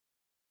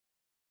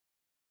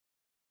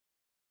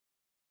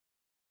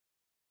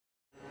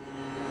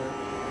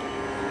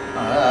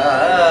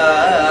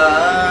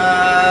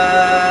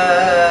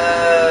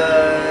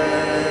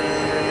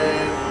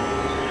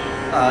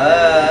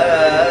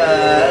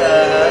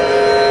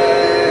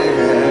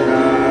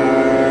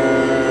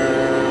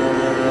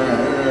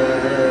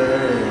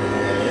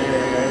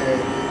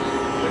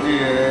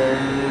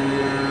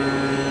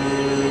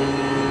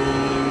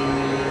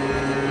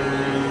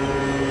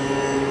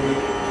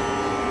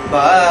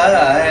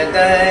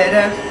बादर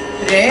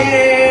रे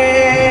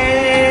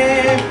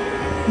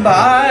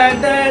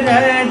बादर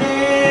रे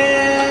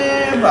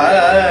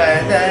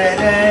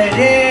बादर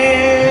रे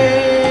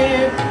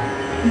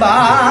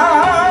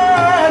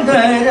बादर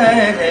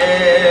रे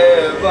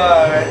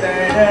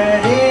बादर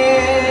रे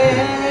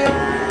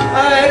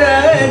अर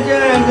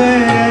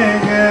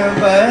जगर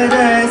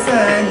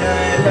बरसन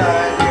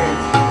लागे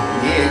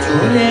ये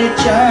झूले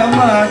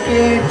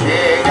चमके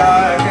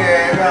जगाग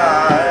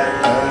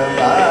रात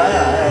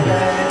बादर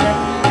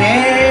रे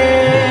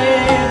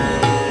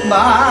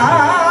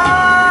बादर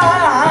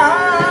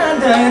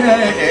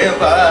रे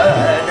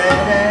बादर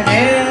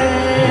रे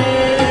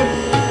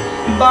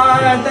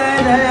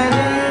बादर रे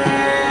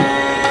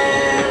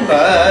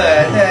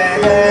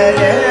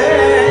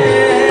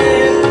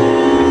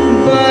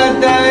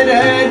बादर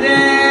रे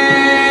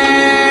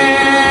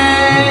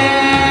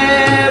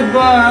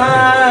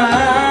बादर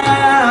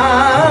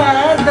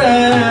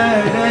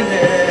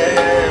रे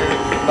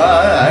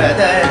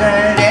बादर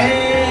रे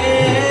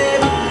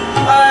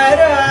अर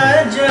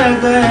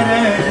जगर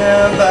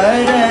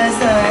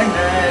बरसन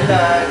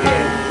लागे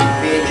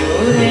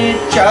बिजुली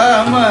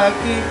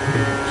चमक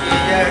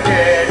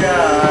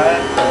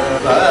रात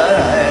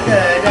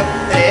बादर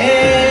रे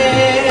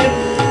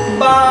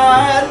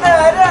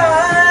बादर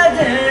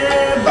रे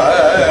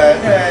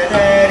बादर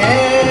रे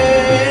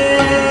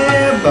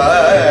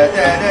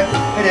बादर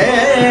रे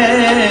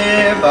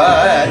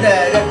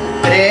बादर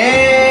रे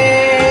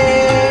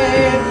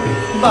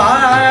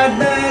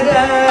बादर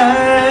रे।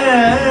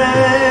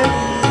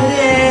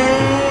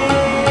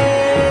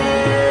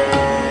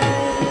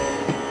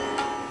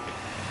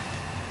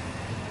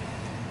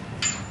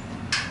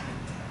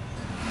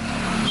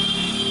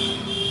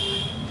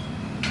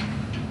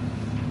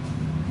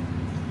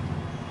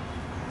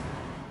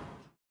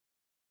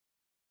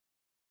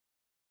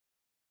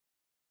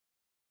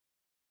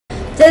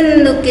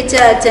 चंदू के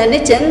चाचा ने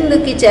चंदू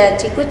की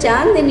चाची को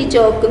चांदनी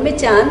चौक में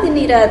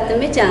चांदनी रात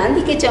में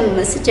चांदी के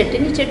चम्मच से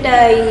चटनी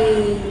चटाई।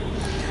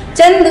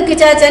 चंदू के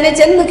चाचा ने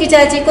चंदू की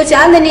चाची को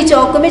चांदनी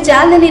चौक में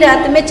चांदनी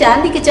रात में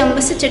चांदी के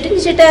चम्मच से चटनी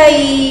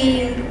चटाई।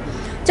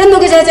 चंदू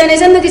के चाचा ने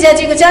चंदू की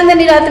चाची को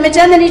चांदनी रात में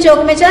चांदनी चौक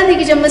में चांदी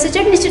की चम्मच से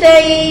चटनी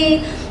चटाई।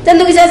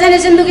 चंदू के चाचा ने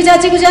चंदू की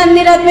चाची को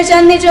चांदनी रात में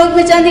चांदनी चौक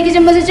में चांदी की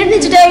चम्मच से चटनी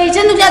चटाई।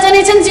 चंदू के चाचा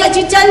ने चंदू की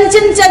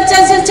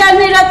चाची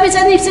चांदनी रात में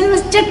चांदी की चम्मच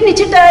से चटनी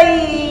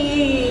चटाई।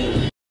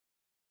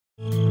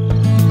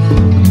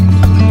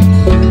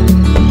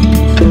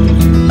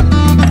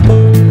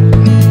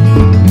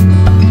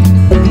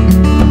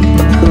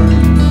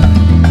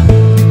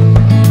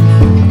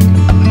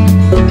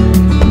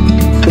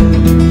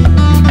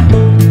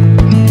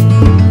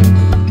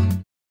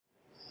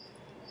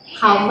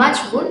 How much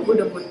wood would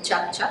a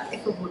woodchuck chuck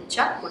if a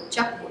woodchuck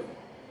would?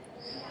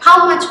 How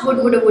much wood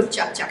would a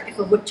woodchuck chuck if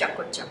a woodchuck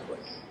would?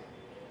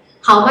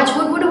 How much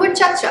wood would a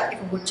woodchuck chuck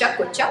if a woodchuck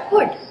would?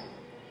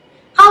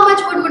 How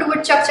much wood would a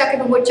woodchuck chuck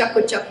if a woodchuck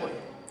would?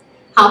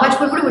 How much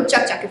wood would a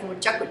woodchuck chuck if a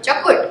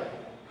woodchuck would?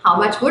 How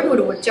much wood would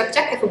a woodchuck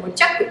chuck if a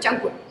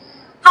woodchuck would?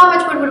 How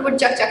much wood would a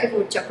woodchuck chuck if a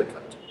woodchuck would?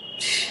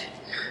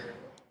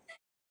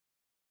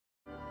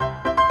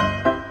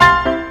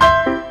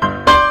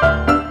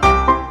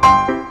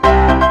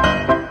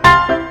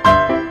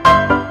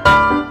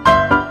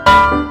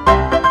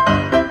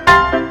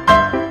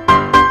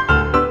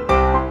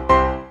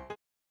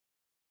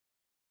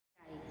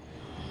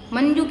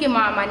 Manju के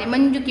मामा ने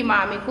मंजू की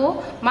मामी को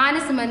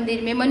मानस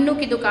मंदिर में मन्नू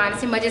की दुकान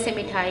से मजे से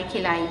मिठाई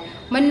खिलाई।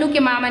 मन्नू के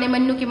मामा ने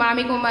मन्नू की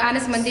मामी को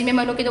मानस मंदिर में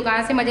मन्नू की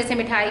दुकान से मजे से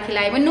मिठाई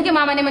खिलाई। मन्नू के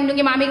मामा ने मन्नू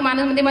की मामी को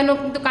मानस मंदिर मन्नू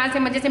की दुकान से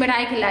मजे से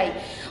मिठाई खिलाई।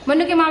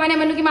 मन्नू के मामा ने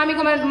मन्नू की मामी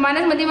को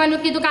मानस मंदिर मन्नू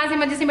की दुकान से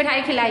मजे से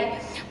मिठाई खिलाई।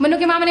 मन्नू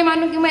के मामा ने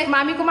मन्नू की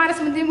मामी को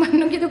मानस मंदिर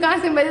मन्नू की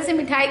दुकान से मजे से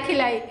मिठाई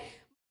खिलाई।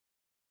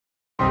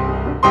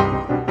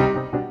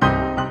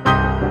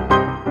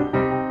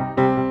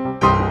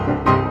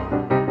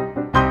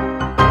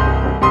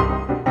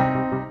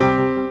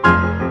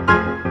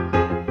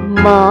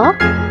 ma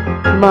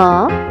ma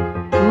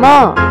ma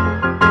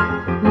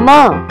ma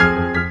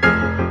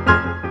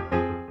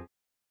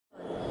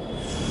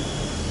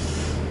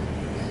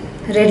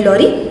red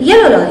lorry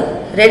yellow lorry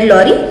red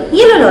lorry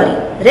yellow lorry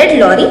red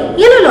lorry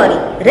yellow lorry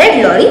red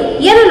lorry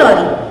yellow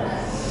lorry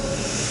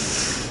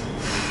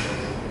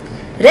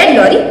red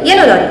lorry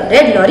yellow lorry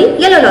red lorry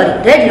yellow lorry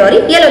red lorry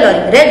yellow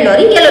lorry red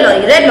lorry yellow lorry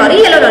red lorry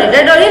yellow lorry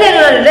red lorry yellow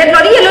lorry red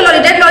lorry yellow lorry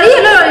red lorry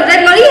yellow lorry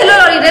red lorry yellow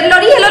lorry red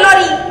lorry yellow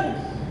lorry.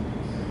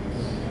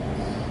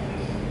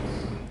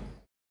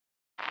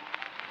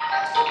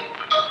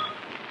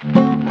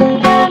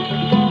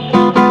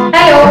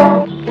 Hello.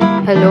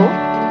 Hello,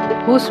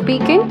 who's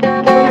speaking?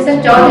 Professor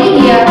Chaudhary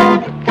here.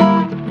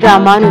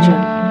 Ramanujan.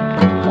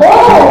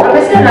 Oh,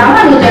 Professor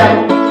Ramanujan.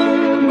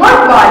 Good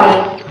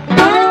morning.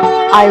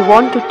 I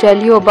want to tell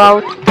you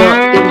about the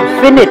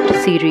Infinite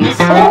series.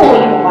 Oh,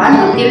 you want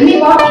to tell me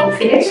about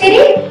Infinite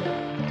series?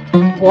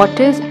 What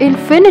is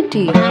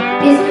infinity?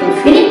 Is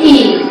infinity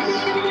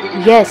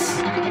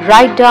Yes,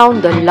 write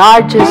down the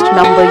largest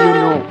number you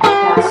know.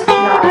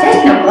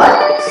 largest number?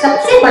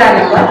 सबसे बड़ा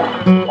number?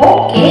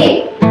 Okay.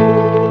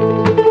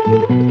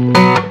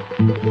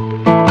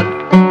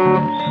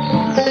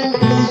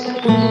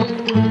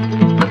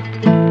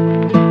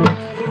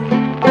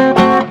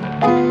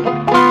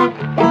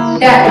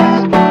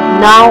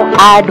 Now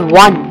add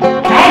 1.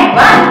 Add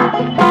 1.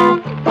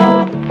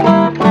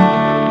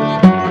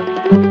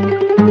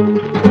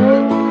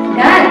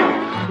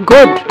 Done.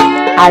 Good.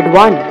 Add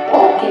 1.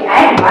 Okay,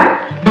 add 1.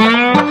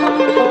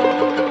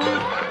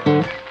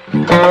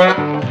 Done.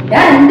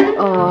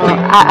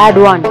 Add 1. Add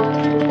 1.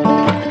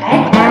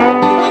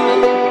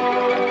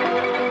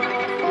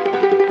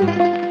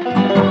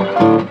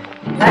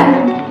 Done.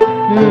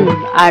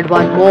 Add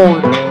 1 more.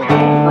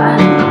 Add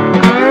 1.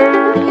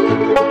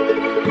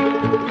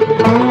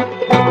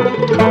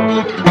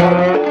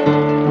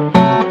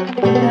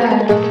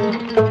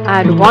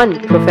 Add 1,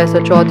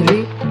 Professor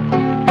Chaudhary.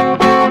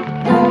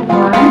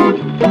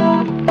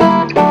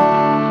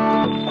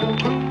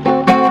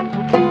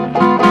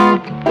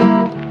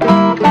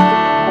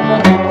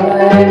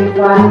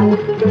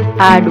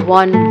 Add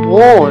 1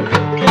 more.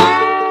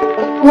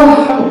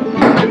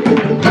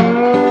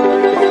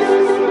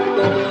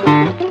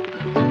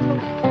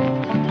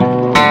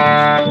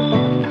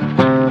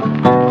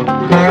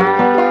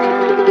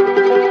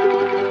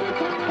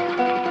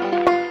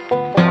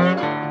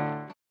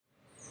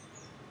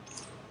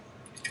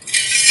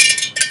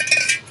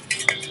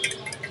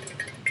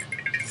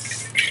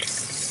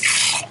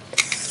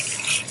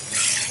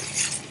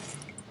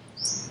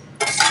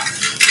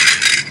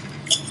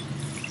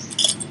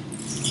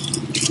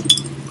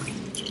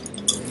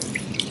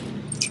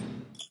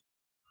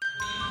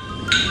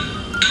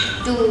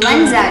 Two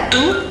ones are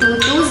 2, 2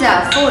 twos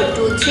are 4,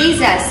 2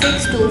 threes are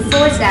 6, 2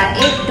 fours are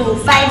 8, 2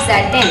 fives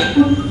are 10.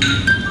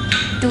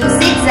 2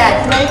 sixes are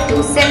 12,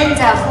 2 sevens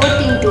are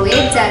 14, 2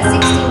 eights are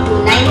 16,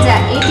 2 nines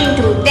are 18,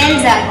 2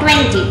 tens are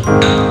 20.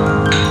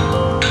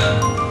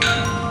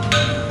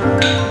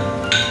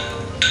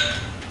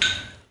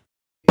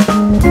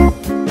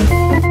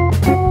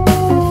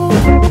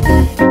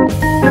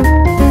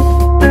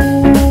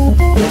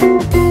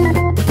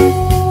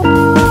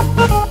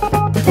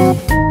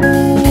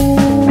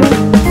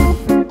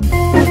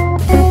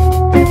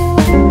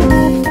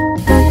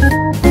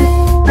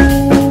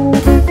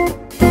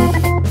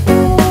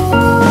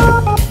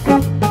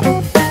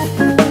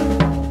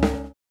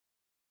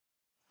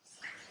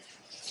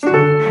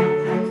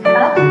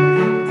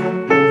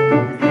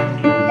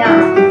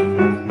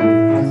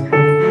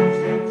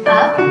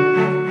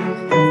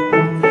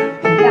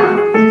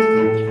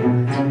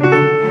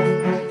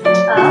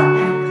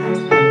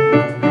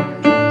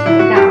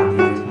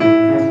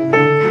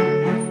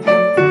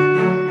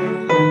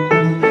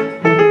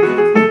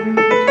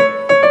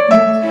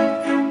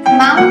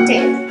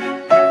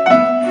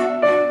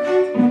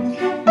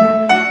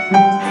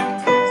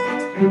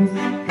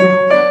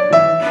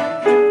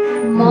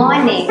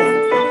 Morning.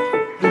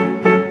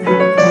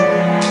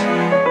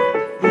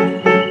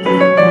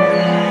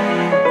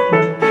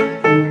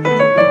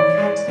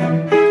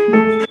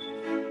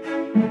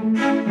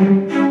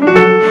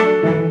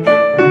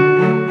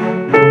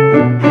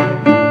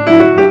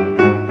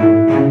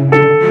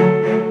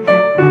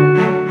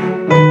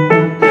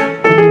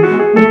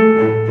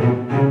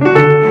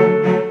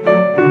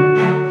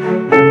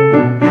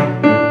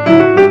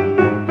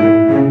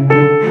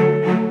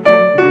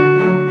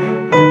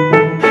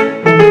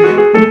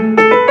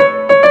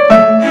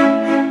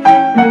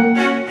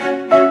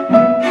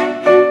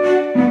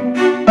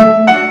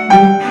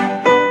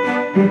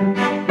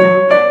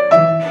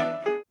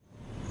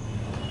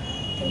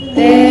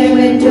 bear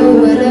went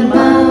over the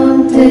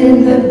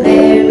mountain, the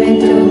bear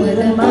went over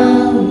the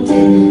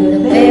mountain, the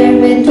bear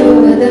went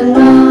over the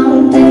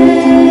mountain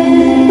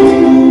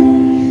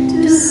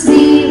to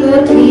see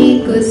what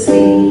he could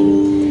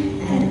see,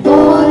 and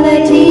all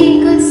that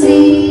he could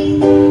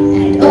see,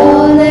 and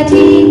all that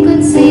he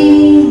could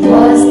see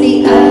was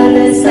the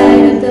other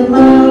side of the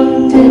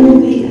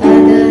mountain, the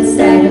other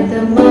side of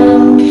the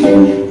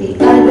mountain, the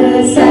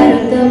other side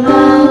of the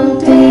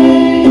mountain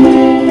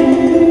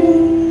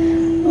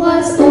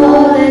was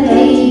all that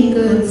he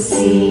could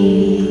see.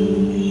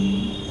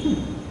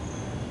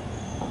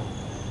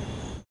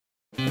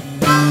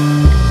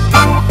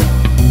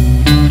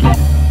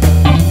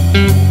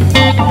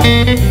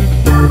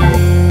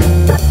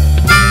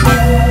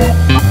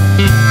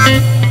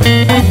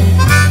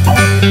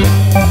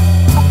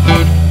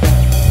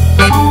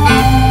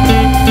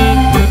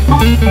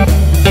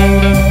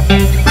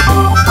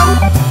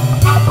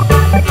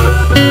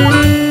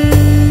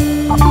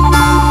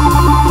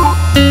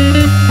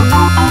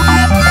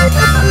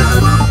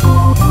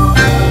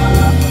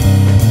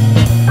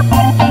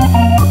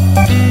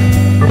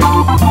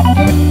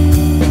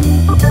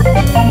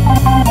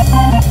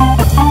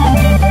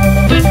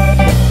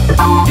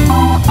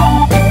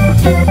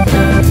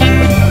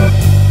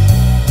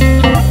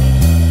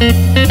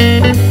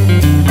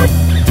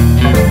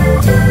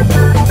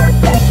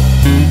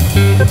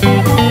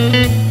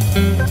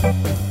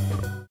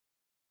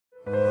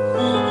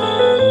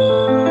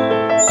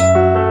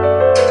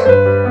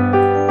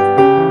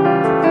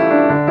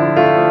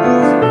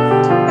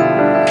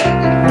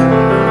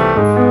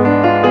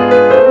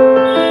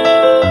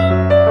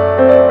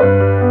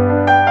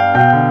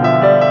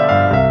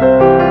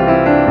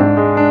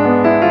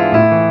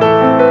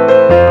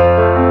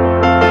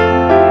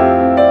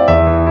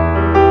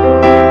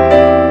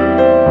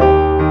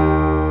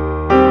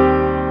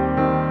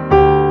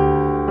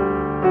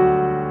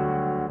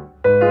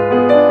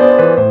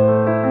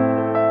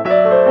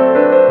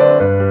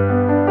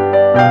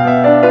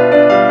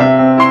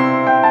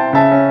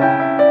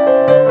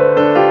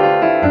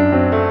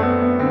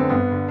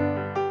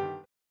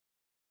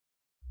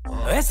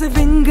 ऐसे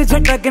wing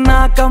झटकना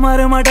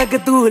कमर मटक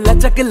तू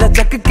लचक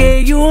लचक के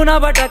यूं ना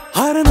भटक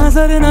हर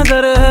नजर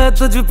नजर है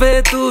तुझ पे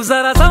तू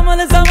जरा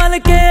संभल संभल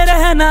के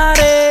रहना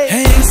रे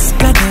है इस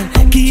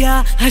कदर किया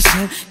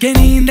हशर के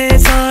नींदे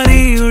सारी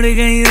उड़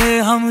गई रे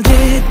हम मुझे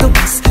तो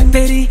बस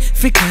तेरी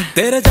फिक्र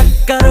तेरे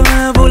चक्कर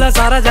में भूला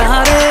सारा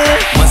जहां रे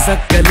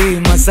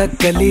मसक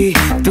गली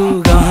तू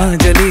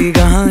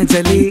कहाँ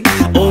चली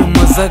ओ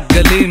मसक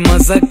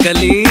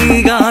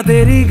गली कहाँ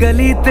तेरी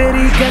गली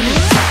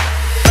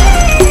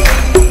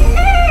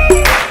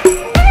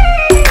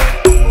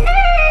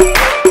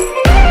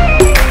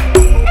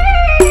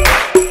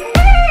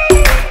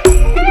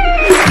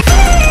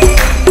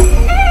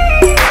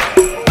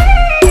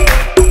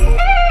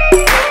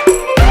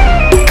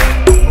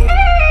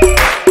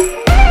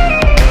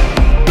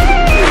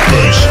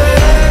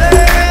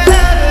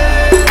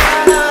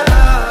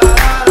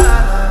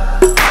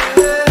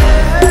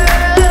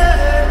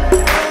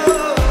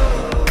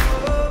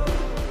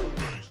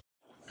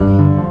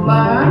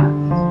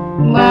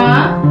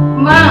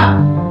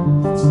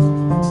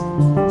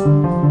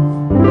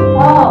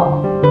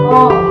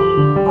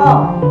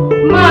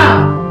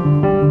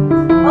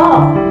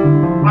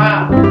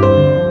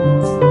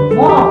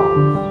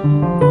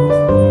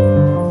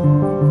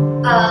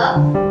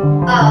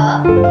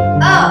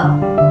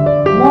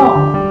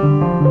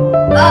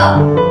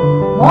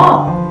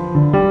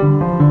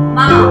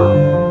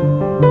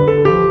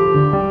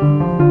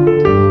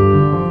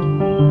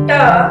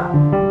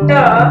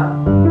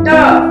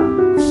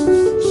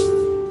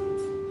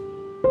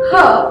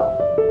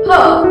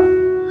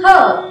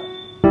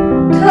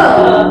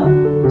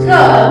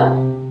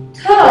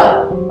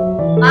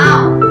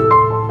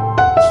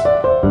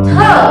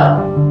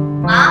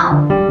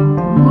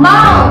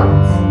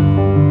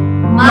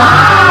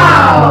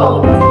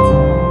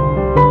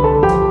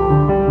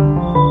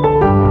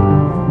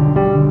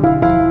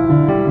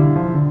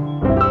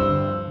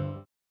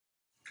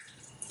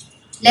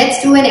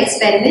Let's do an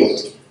experiment.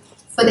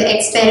 For the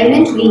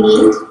experiment, we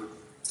need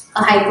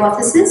a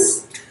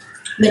hypothesis,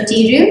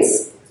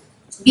 materials,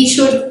 we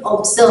should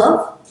observe,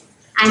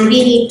 and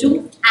we need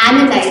to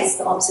analyze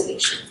the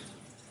observation.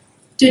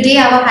 Today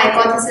our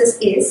hypothesis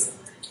is,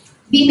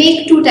 we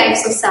make two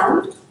types of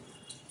sound,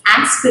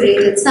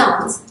 aspirated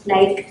sounds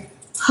like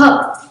h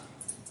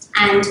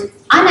and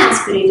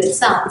unaspirated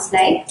sounds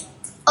like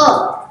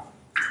a.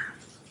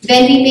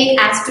 When we make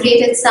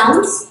aspirated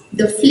sounds,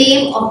 the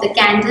flame of the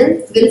candle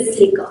will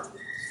flicker.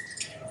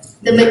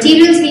 The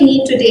materials we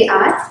need today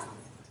are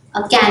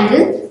a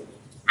candle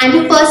and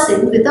a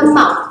person with a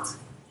mouth.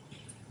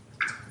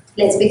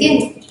 Let's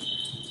begin.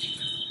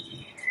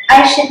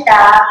 Arshita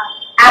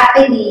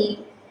happily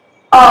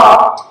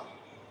hopped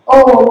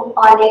home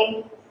on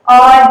an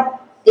odd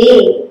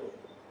day.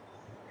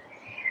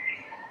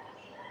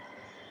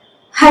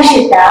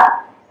 Harshita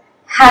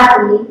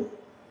happily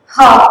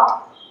hopped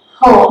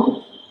home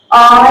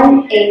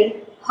on a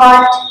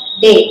hot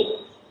day.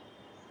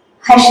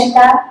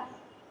 Harshita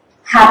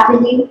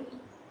happily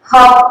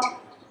hopped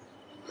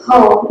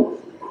home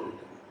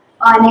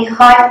on a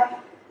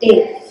hot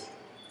day.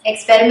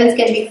 Experiments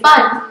can be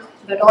fun,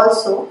 but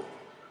also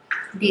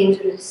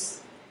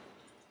dangerous.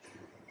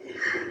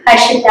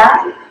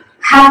 Harshita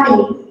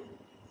happily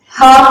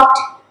hopped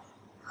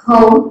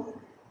home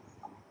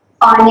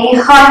on a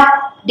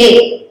hot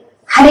day.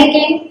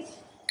 Hurricane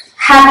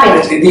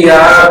happened. दीदी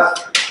यार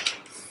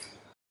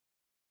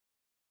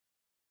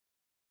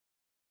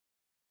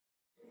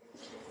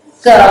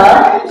क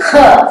ख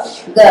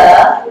ग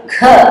घ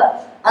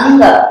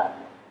अंग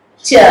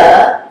च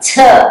छ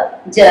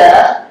ज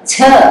झ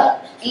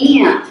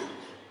ञ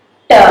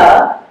ट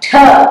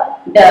ठ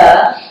ड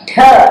ढ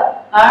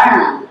अण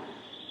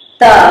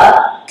त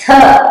थ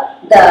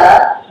द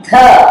ध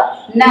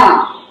न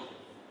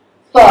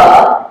प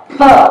फ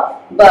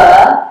ब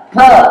भ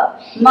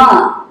म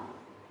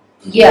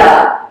य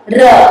र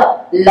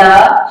ल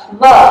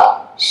व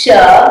श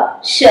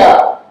श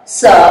स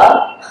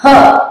ह।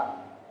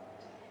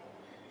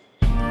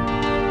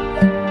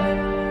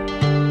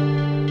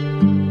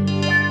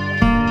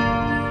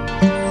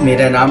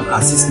 मेरा नाम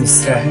आशीष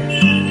मिश्रा है।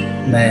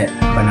 मैं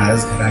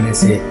बनारस घराने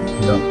से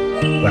बिलोंग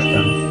करता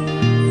हूँ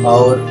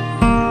और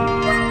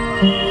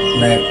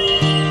मैं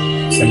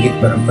संगीत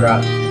परंपरा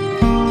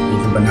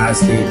जो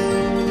बनारस के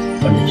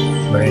पंडित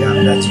बड़े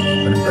रामदास जी की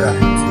परंपरा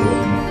है उसको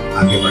मैं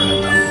आगे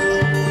बढ़ाता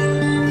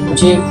हूँ।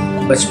 मुझे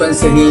बचपन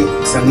से ही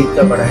संगीत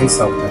का बड़ा ही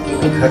शौक था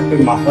क्योंकि घर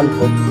पे माहौल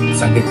बहुत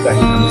संगीत का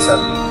ही हमेशा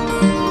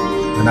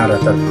बना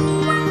रहता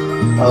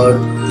था और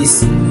इस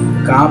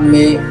काम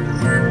में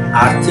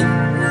आर्थिक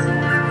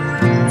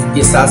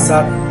के साथ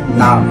साथ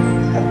नाम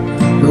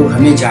लोग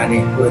हमें जाने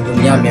पूरी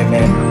दुनिया में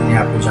मैं अपने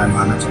आप को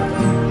जानवाना चाहता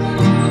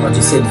हूँ और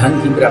जिससे धन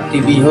की प्राप्ति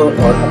भी हो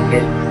और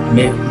अपने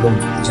में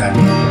लोग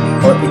जाने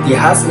और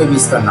इतिहास में भी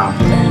इसका नाम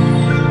हो।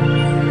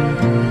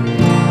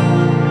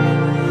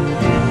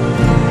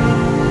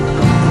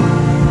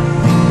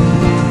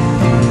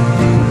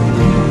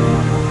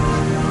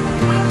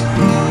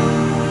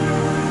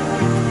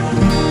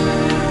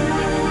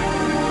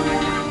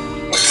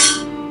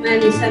 मैं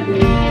निशा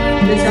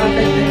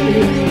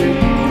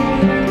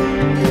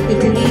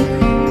इडली,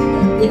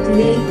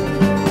 इडली,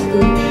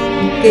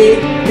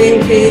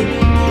 पेन,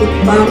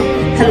 उत्पम,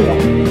 हलवा।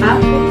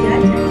 आपको क्या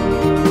चाहिए?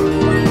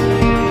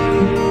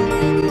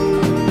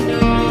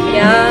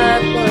 या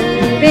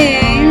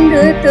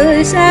कुंदेन्दु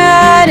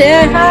तुषार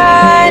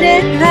हार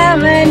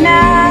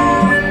धवला,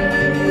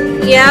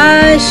 या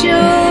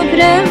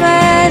शुभ्र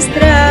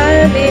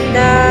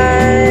वस्त्राविता,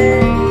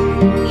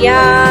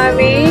 या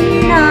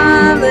वीणावरदण्ड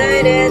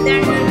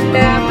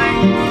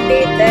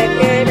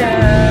मण्डितकरा,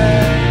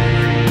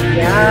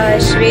 या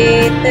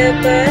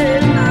श्वेतपद्मासना।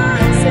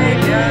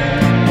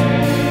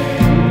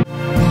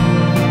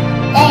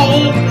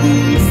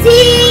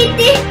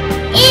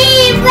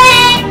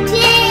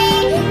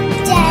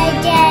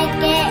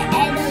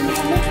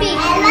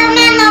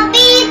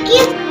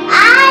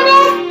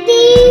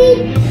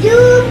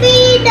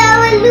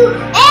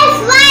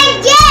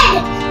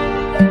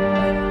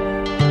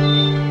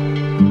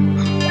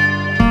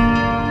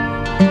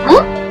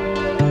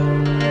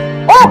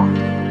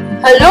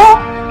 Hello,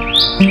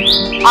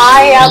 I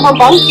am a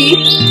monkey.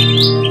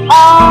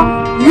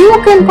 You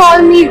can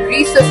call me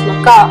rhesus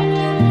macaque.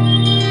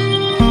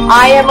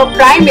 I am a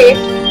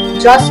primate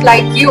just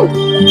like you.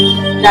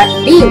 That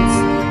means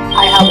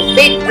I have a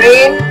big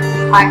brain,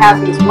 I have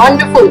these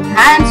wonderful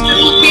hands to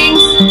do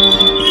things.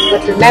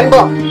 But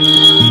remember,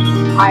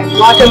 I am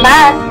not a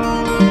man,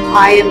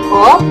 I am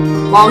a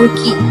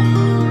monkey.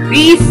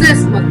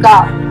 Rhesus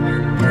macaque.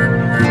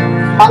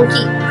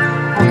 Monkey.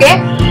 Okay?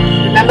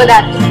 Remember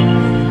that.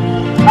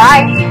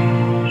 Bye.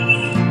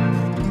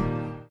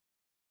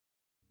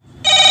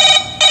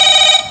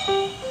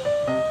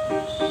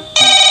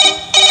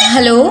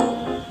 Hello?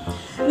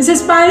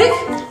 Mrs. Parekh?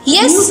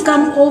 Yes? Can you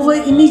come over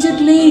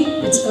immediately?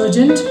 It's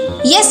urgent.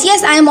 Yes,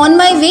 I am on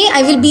my way.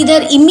 I will be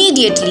there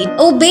immediately.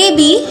 Oh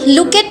baby,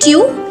 look at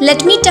you.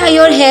 Let me tie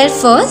your hair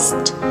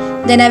first.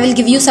 Then I will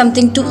give you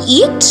something to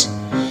eat.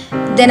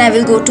 Then I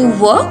will go to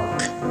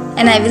work.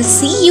 And I will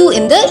see you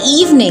in the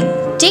evening.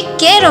 Take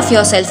care of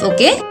yourself,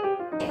 okay?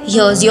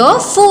 Here's your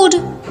food.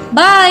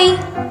 Bye.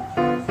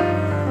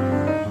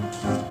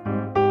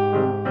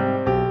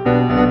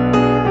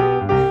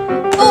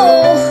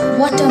 Oh,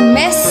 what a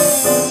mess.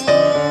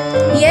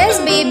 Yes,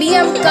 baby,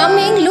 I'm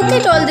coming. Look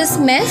at all this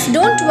mess.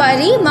 Don't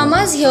worry,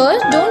 Mama's here.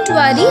 Don't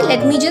worry.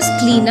 Let me just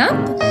clean up.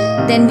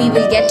 Then we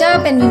will get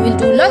up and we will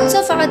do lots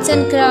of arts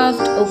and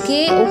craft.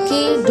 Okay.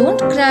 Don't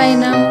cry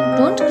now.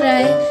 Don't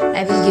cry.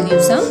 I will give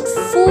you some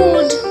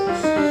food.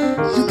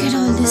 Look at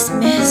all this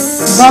mess.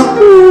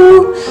 बापू,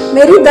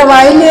 मेरी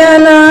दवाई ले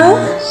आना।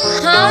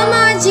 हाँ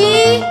माँ जी,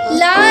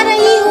 ला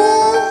रही हूँ।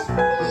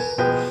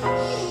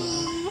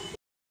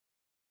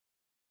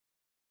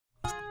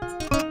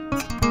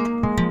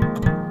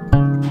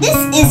 This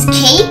is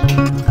cake.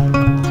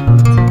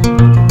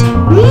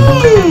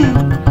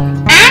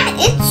 And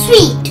it's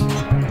sweet.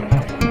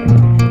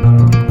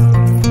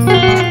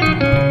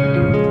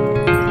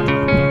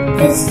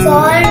 It's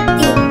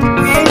salty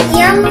and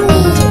yummy.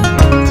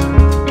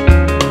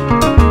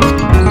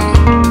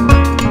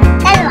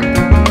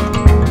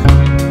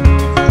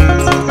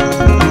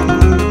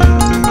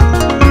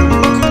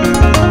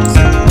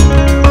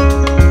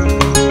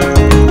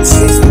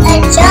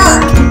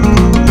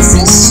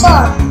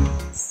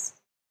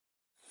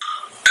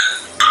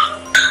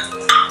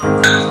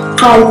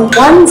 Five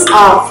ones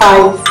are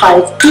 5,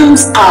 5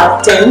 twos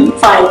are 10,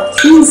 5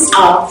 threes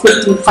are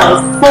 15,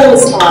 5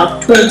 fours are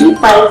 20,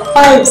 5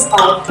 fives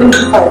are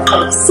 25,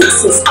 5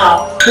 sixes are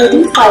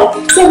 30,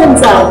 5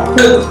 sevens are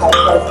 35,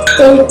 5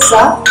 eights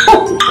are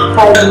 40,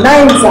 5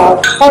 nines are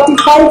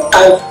 45,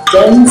 5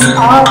 tens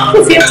are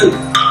 50.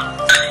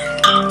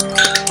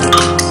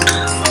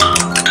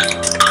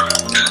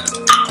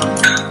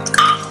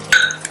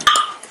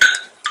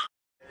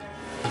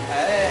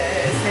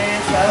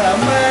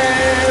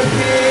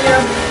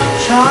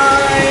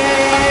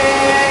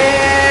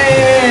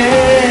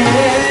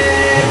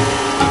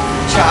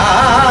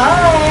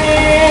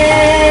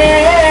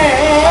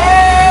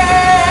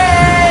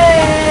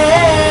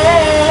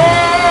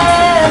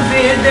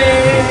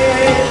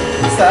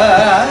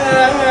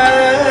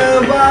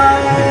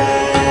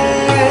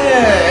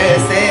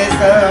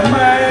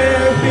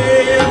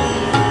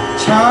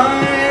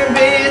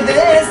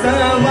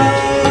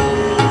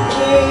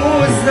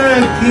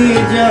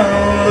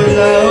 जाओ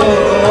लो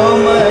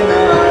मना